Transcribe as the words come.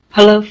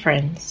Hello,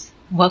 friends.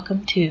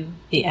 Welcome to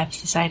the F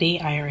Society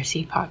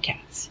IRC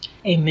podcast,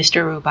 a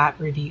Mr. Robot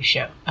review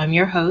show. I'm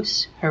your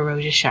host,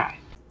 Hiroja Shai.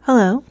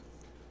 Hello,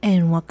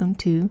 and welcome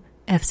to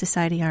F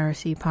Society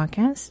IRC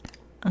podcast.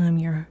 I'm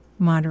your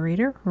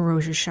moderator,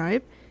 Hiroja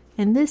Shai,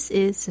 and this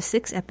is the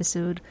 6th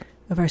episode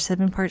of our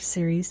 7-part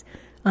series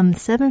on the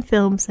 7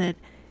 films that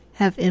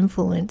have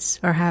influence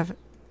or have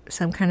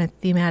some kind of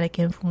thematic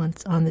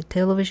influence on the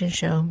television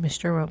show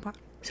Mr. Robot.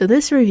 So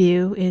this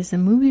review is a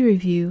movie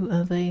review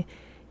of a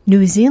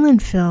New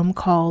Zealand film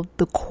called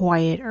The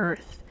Quiet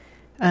Earth.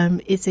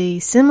 It's a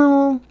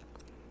seminal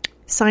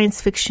science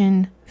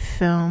fiction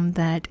film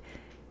that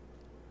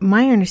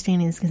my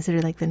understanding is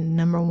considered like the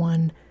number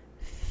one,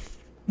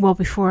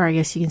 before I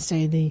guess you can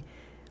say the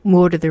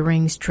Lord of the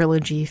Rings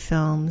trilogy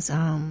films,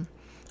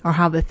 or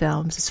Hobbit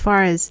films, as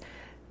far as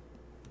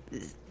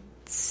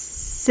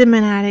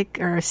cinematic,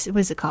 or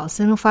what is it called,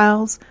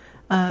 cinephiles,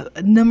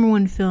 number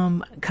one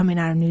film coming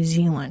out of New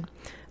Zealand,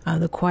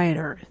 The Quiet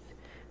Earth.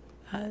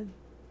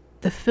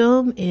 The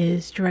film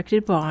is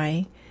directed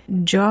by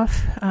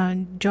Geoff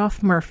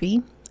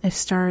Murphy. It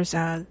stars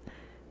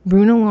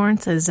Bruno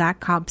Lawrence as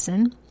Zach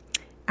Hobson,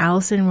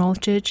 Alison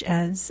Routledge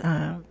as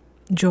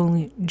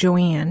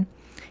Joanne,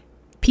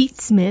 Pete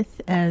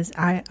Smith as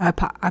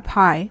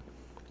Apai.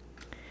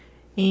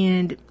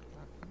 And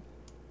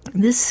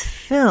this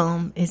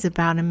film is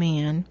about a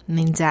man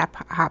named Zach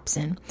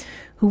Hobson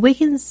who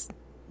awakens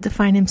to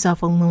find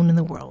himself alone in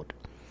the world.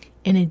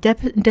 In a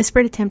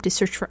desperate attempt to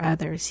search for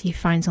others, he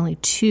finds only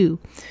 2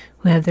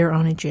 who have their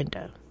own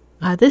agenda.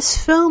 This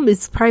film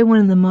is probably one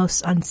of the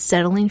most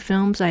unsettling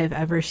films I have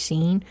ever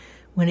seen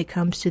when it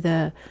comes to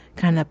the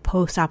kind of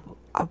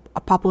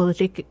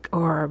post-apocalyptic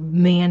or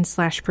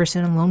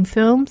man/person alone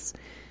films.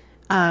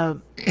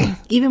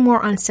 Even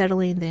more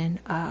unsettling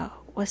than,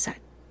 what's that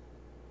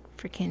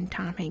freaking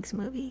Tom Hanks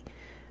movie?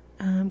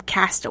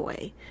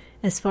 Castaway,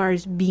 as far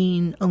as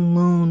being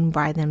alone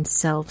by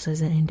themselves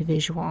as an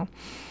individual.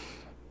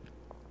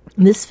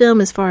 This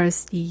film, as far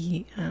as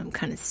the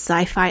kind of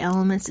sci-fi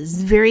elements,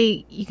 is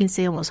very, you can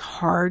say, almost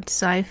hard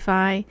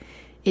sci-fi.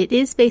 It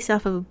is based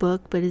off of a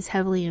book, but is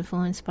heavily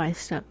influenced by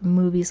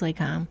movies like,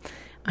 books,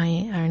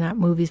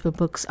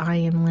 I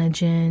Am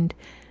Legend.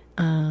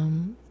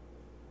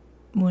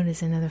 What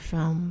is another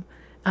film?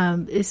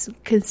 It's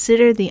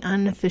considered the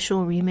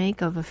unofficial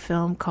remake of a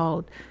film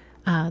called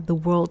The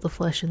World, the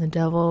Flesh, and the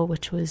Devil,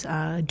 which was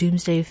a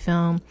doomsday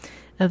film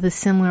of the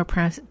similar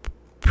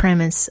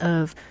premise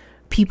of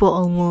people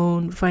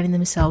alone, finding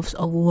themselves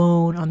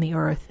alone on the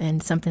earth,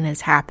 and something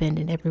has happened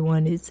and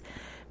everyone is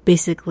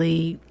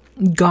basically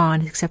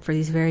gone except for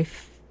these very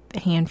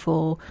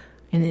handful,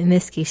 and in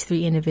this case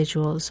 3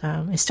 individuals.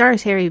 It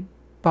stars Harry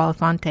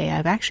Belafonte.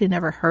 I've actually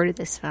never heard of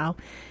this film.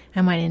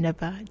 I might end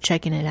up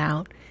checking it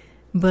out,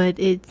 but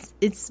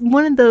it's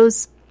one of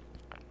those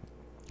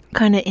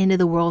kind of end of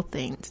the world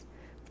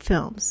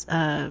films.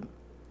 Let's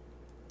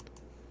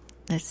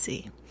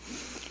see.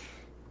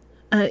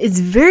 It's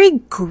very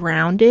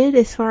grounded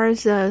as far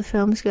as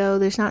films go.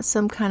 There's not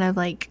some kind of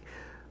like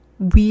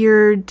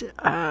weird,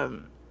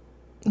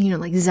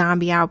 like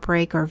zombie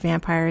outbreak or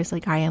vampires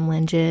like I Am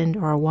Legend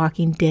or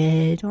Walking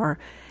Dead or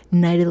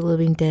Night of the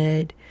Living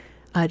Dead.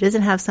 It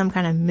doesn't have some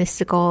kind of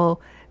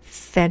mystical,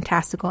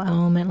 fantastical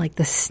element like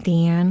The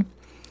Stand,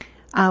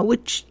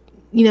 which,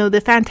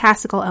 the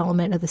fantastical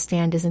element of The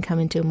Stand doesn't come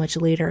into much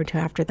later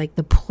until after like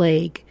the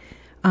plague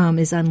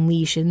is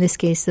unleashed. In this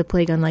case, the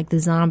plague, unlike the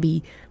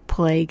zombie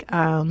plague,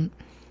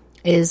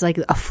 is like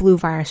a flu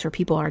virus where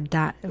people are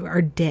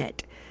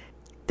dead.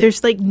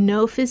 There's like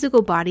no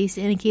physical bodies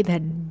to indicate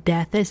that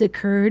death has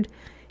occurred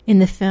in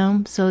the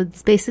film. So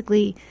it's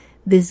basically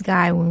this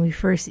guy, when we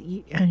first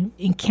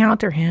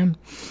encounter him,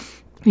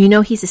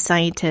 he's a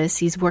scientist.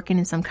 He's working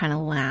in some kind of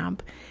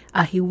lab.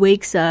 He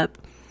wakes up,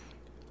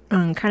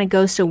 kind of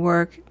goes to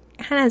work,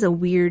 kind of has a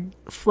weird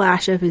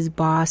flash of his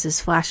boss, his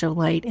flash of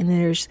light, and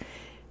there's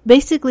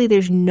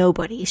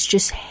nobody. It's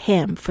just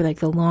him for like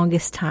the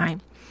longest time.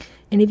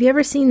 And have you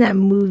ever seen that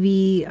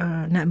movie,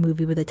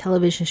 but the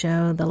television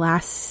show, The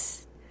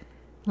Last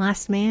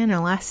Man or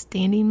Last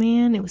Standing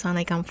Man? It was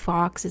on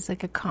Fox. It's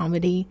like a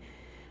comedy.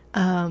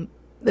 The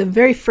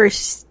very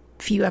first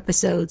few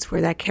episodes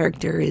where that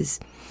character is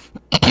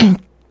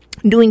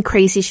doing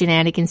crazy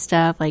shenanigans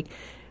stuff, like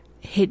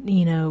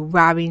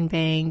robbing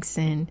banks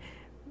and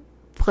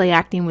play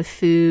acting with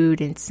food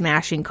and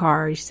smashing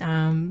cars.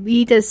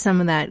 He does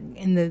some of that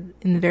in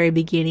the very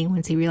beginning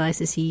once he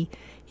realizes he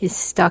is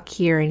stuck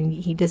here and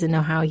he doesn't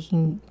know how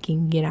he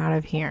can get out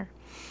of here.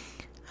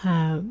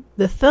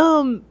 The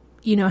film,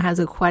 has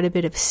quite a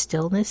bit of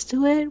stillness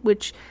to it,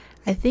 which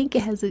I think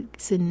it has a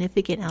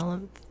significant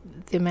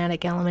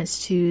thematic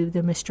elements to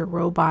the Mr.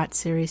 Robot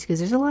series, because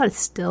there's a lot of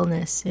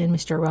stillness in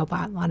Mr.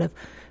 Robot, a lot of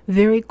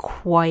very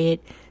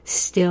quiet,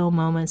 still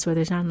moments where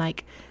there's not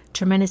like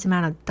tremendous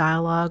amount of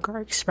dialogue or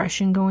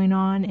expression going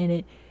on,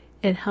 and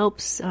it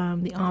helps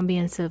the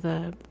ambience of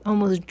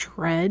almost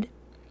dread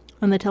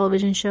on the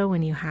television show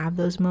when you have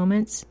those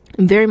moments,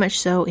 and very much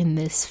so in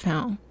this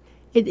film.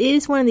 it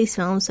is one of these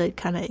films that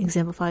kind of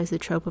exemplifies the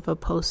trope of a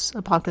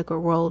post-apocalyptic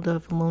world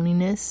of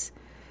loneliness.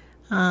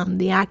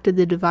 The act of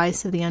the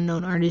device of the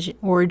unknown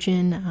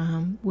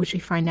origin, which we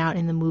find out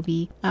in the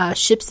movie,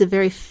 ships the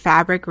very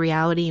fabric,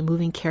 reality, and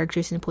moving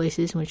characters in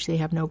places in which they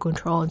have no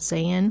control and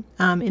say in.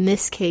 In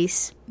this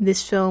case,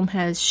 this film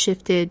has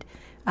shifted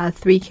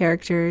 3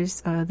 characters,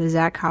 the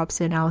Zach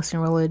Hobson, Allison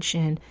Rutledge,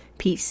 and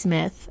Pete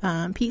Smith.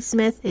 Pete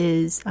Smith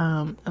is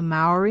a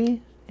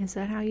Maori. Is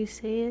that how you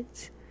say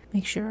it?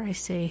 Make sure I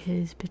say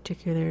his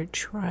particular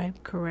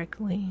tribe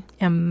correctly.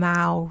 A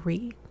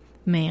Maori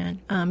man.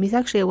 He's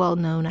actually a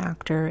well-known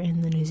actor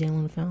in the New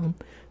Zealand film.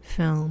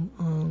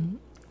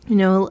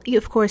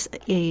 Of course,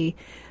 a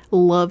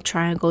love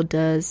triangle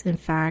does, in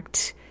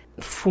fact,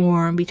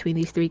 form between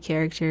these 3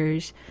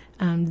 characters.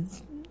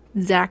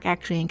 Zach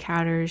actually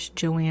encounters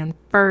Joanne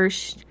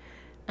first.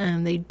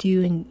 They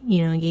do,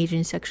 engage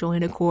in sexual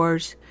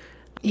intercourse.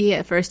 He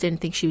at first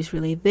didn't think she was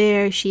really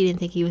there. She didn't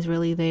think he was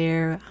really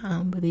there.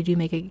 But they do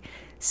make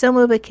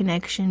somewhat of a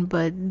connection.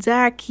 But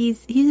Zach,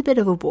 he's a bit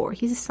of a bore.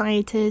 He's a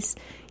scientist.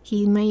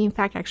 He may, in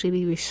fact, actually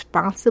be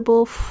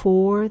responsible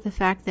for the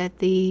fact that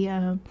they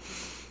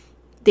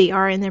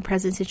are in their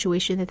present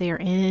situation that they are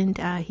in.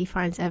 He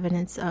finds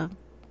evidence of,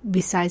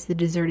 besides the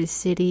deserted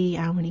city,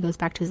 when he goes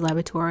back to his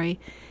laboratory,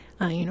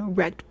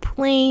 wrecked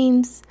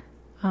planes,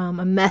 a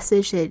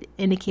message that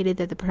indicated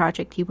that the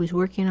project he was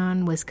working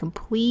on was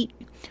complete.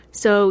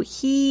 So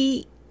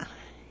he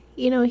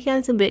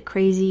gets a bit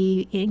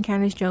crazy. He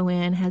encounters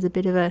Joanne, has a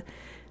bit of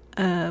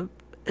a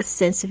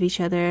sense of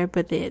each other,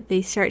 but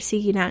they start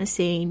seeking out and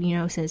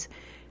saying, since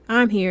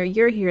I'm here,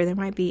 you're here, there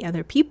might be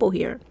other people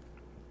here.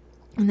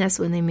 And that's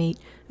when they meet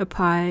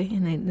Apai,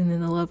 and then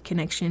the love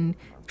connection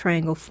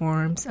triangle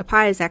forms.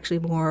 Apai is actually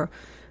more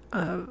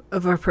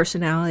of her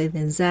personality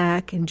than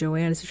Zach, and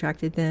Joanne is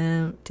attracted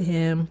to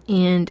him.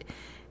 And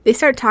they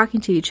start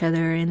talking to each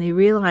other, and they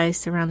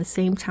realized around the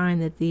same time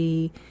that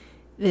they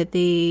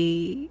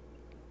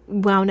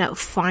wound up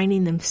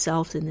finding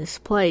themselves in this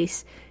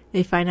place.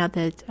 They find out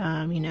that,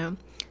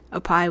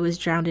 Apai was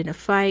drowned in a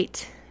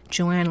fight,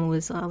 Joanne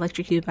was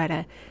electrocuted by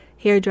the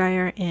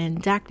hairdryer,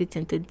 and Zach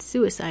attempted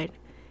suicide.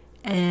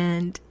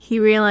 And he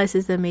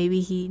realizes that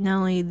maybe not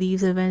only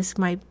these events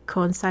might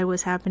coincide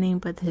what's happening,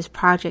 but his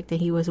project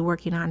that he was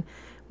working on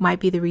might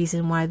be the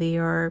reason why they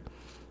are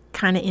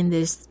kind of in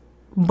this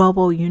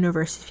bubble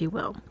universe, if you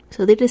will.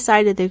 So they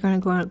decided they're going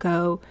to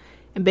go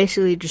and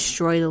basically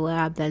destroy the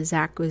lab that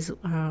Zach was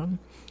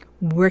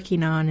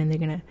working on, and they're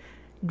going to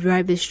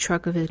drive this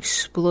truck of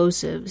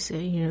explosives.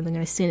 They're going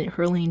to send it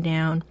hurling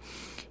down,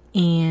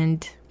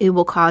 and it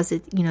will cause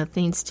it,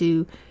 things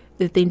to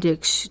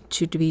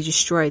be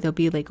destroyed. They'll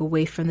be like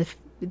away from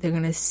they're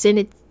going to send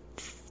it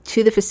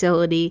to the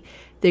facility.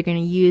 They're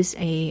going to use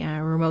a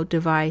remote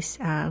device.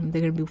 They're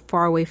going to be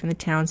far away from the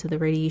town so the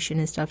radiation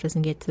and stuff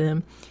doesn't get to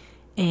them,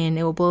 and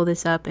it will blow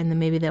this up, and then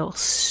maybe they'll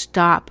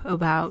stop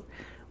about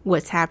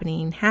what's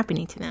happening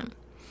to them.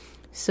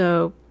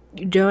 So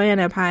Joanne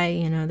and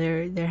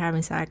Apai, they're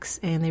having sex,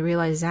 and they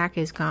realize Zach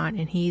is gone,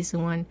 and he's the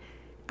one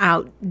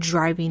out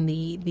driving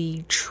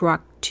the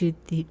truck to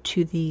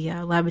the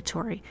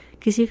laboratory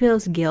because he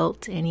feels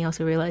guilt, and he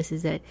also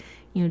realizes that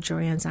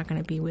Joanne's not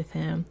going to be with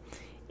him.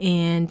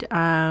 And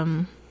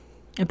another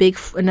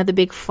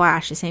big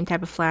flash, the same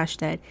type of flash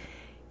that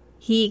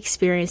he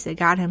experienced that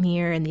got him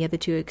here, and the other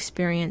two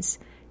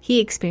he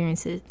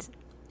experiences,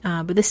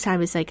 but this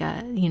time it's like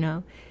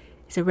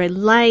it's a red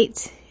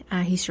light.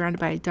 He's surrounded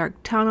by a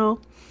dark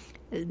tunnel,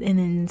 and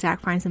then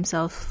Zach finds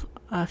himself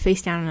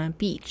face down on a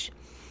beach,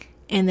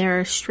 and there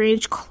are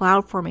strange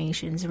cloud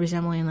formations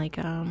resembling like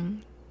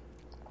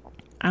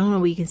I don't know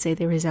what you can say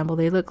they resemble.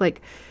 They look like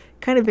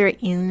kind of very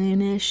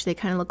alienish. They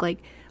kind of look like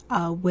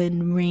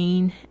when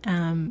rain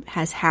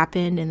has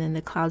happened, and then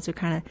the clouds are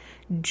kind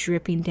of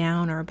dripping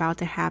down or about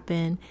to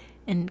happen,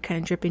 and kind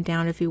of dripping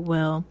down, if you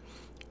will.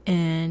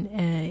 And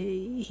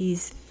he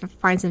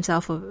finds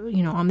himself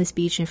on this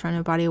beach in front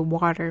of a body of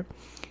water,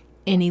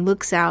 and he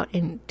looks out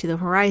into the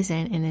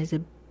horizon, and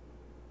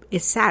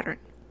it's Saturn.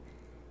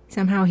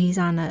 Somehow he's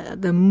on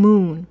the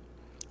moon,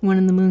 one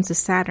of the moons of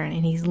Saturn,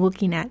 and he's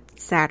looking at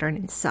Saturn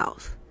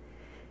itself.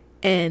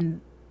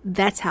 And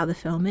that's how the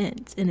film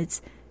ends. And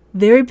it's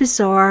very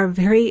bizarre,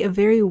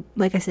 very,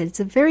 like I said, it's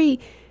a very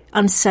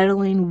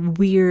unsettling,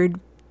 weird,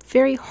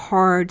 very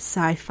hard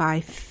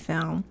sci-fi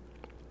film.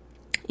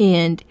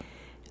 And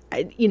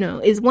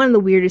it's one of the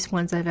weirdest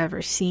ones I've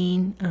ever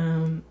seen.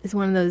 It's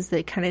one of those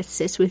that kind of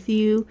sits with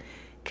you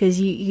because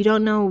you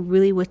don't know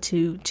really what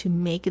to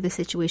make of the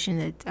situation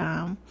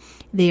that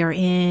they are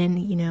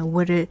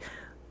in.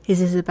 Is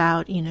this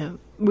about,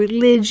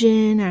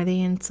 religion? Are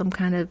they in some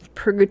kind of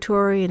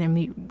purgatory and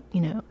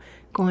then,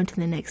 going to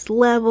the next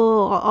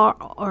level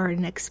or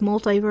next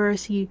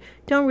multiverse? You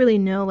don't really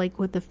know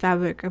what the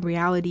fabric of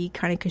reality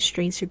kind of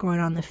constraints are going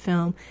on in the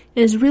film.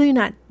 And it's really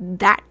not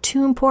that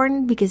too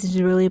important because it's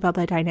really about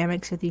the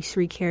dynamics of these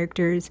 3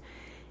 characters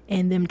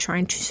and them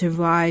trying to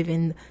survive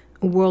in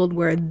a world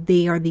where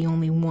they are the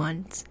only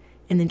ones,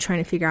 and then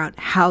trying to figure out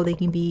how they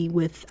can be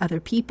with other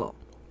people.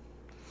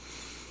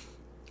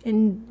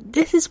 And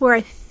this is where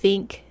I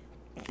think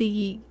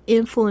the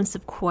influence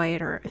of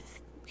Quiet Earth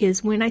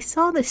is. When I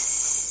saw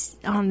this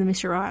on the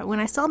Mr. Robot, when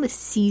I saw the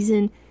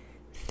season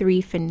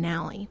 3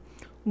 finale,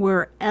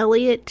 where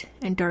Elliot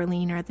and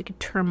Darlene are at the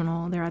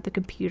terminal, they're at the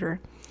computer,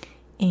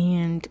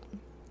 and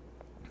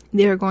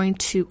they're going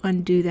to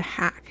undo the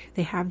hack.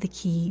 They have the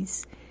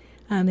keys,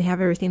 they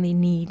have everything they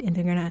need, and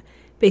they're going to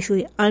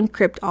basically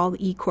uncrypt all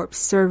the E-Corp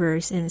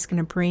servers, and it's going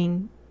to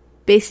bring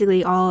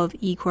basically all of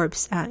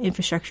E-Corp's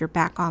infrastructure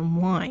back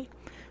online.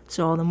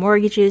 So all the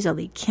mortgages, all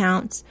the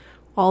accounts,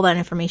 all that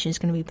information is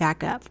going to be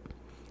back up.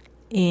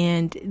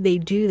 And they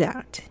do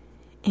that.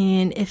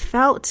 And it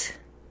felt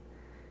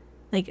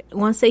like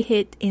once they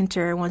hit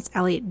enter, once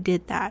Elliot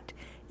did that,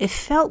 it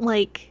felt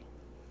like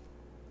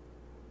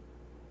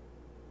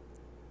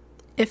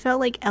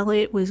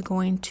Elliot was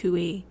going to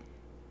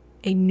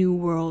a new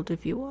world,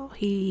 if you will.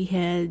 He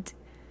had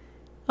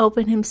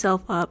opened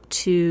himself up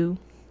to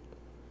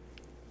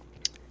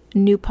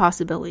new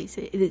possibilities.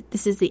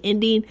 This is the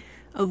ending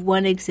of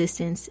one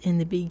existence and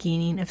the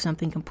beginning of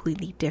something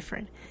completely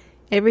different.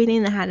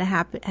 Everything that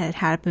had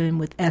happened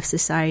with F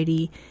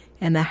Society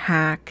and the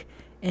hack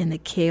and the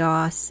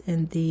chaos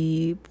and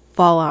the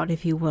fallout,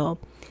 if you will,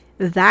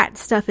 that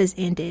stuff has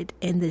ended,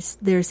 and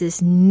there's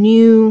this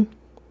new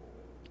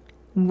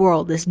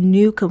world, this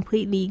new,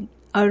 completely,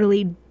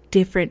 utterly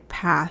different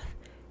path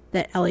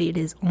that Elliot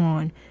is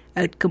on,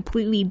 a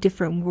completely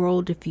different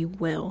world, if you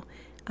will,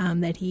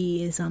 that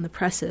he is on the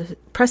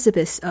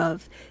precipice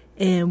of,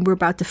 and we're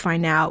about to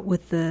find out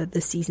with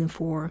the season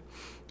 4,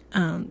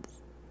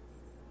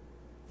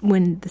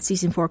 when the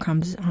season 4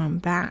 comes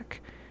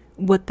back,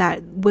 what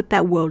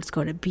that world's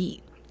going to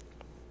be.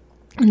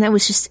 And that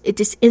was it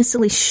just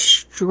instantly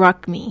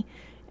struck me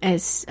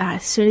as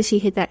soon as he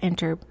hit that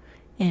enter,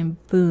 and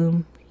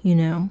boom,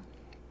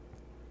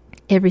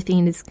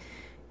 everything is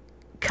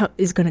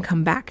going to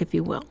come back, if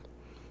you will.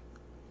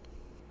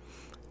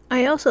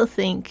 I also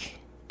think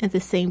at the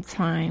same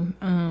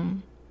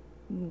time,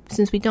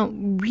 since we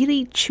don't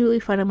really truly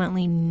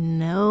fundamentally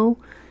know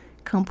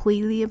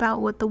completely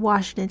about what the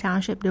Washington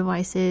Township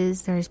device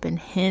is, there's been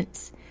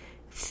hints,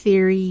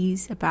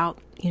 theories about,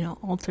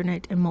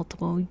 alternate and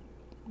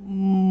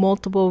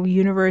multiple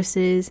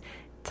universes,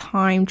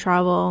 time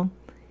travel,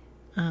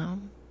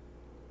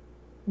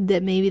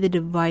 that maybe the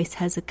device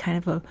has a kind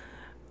of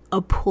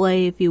a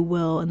play, if you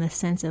will, in the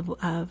sense of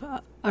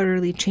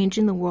utterly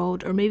changing the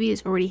world, or maybe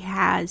it already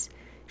has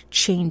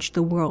changed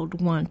the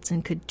world once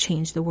and could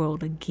change the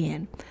world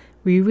again.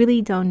 We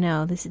really don't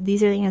know.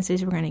 These are the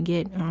answers we're going to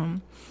get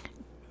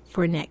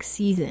for next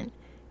season.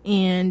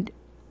 And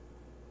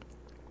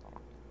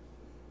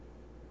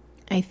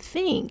I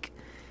think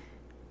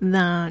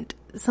that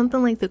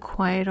something like the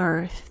Quiet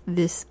Earth,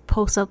 this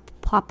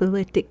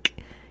post-apocalyptic,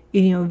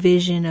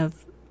 vision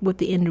of what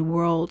the end of the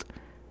world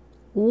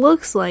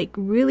looks like,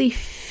 really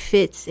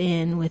fits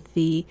in with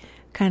the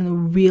kind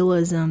of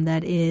realism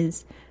that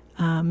is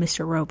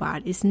Mr.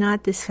 Robot. It's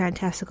not this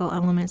fantastical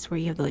elements where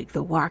you have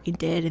the Walking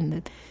Dead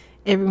and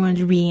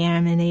everyone's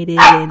reanimated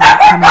and they're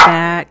coming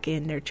back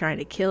and they're trying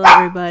to kill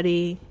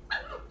everybody.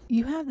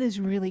 You have this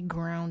really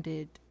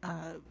grounded,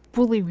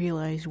 fully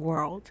realized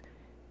world.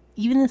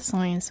 Even the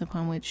science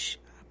upon which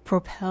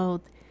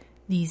propelled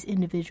these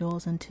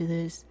individuals into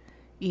this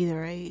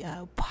either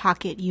a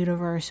pocket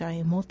universe or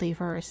a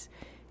multiverse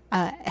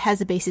has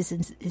a basis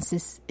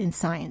in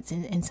science,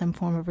 in some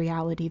form of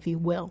reality, if you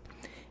will.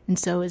 And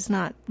so it's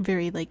not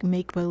very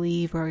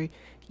make-believe, or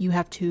you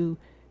have to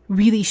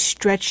really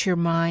stretch your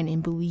mind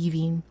in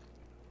believing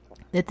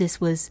that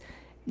this was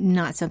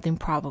not something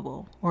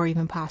probable or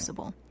even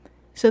possible.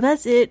 So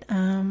that's it.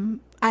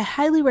 I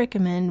highly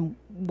recommend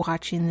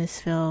watching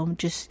this film,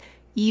 just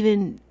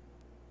even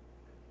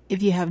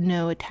if you have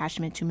no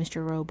attachment to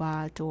Mr.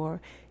 Robot,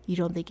 or you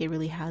don't think it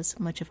really has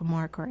much of a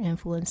mark or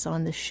influence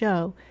on the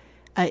show.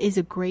 Is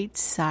a great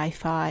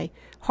sci-fi,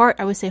 hard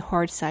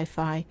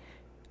sci-fi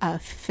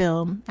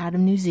film out of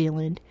New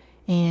Zealand.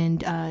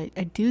 And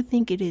I do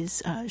think it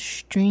is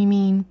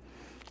streaming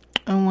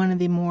on one of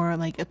the more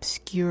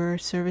obscure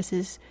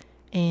services.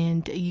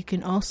 And you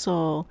can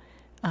also,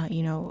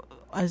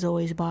 as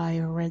always, buy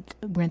or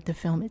rent the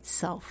film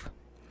itself.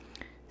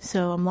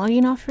 So I'm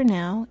logging off for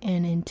now,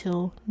 and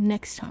until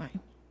next time.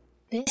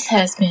 This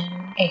has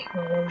been a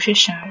Hiroshi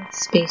Shine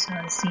Space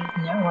Odyssey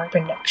Network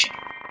production.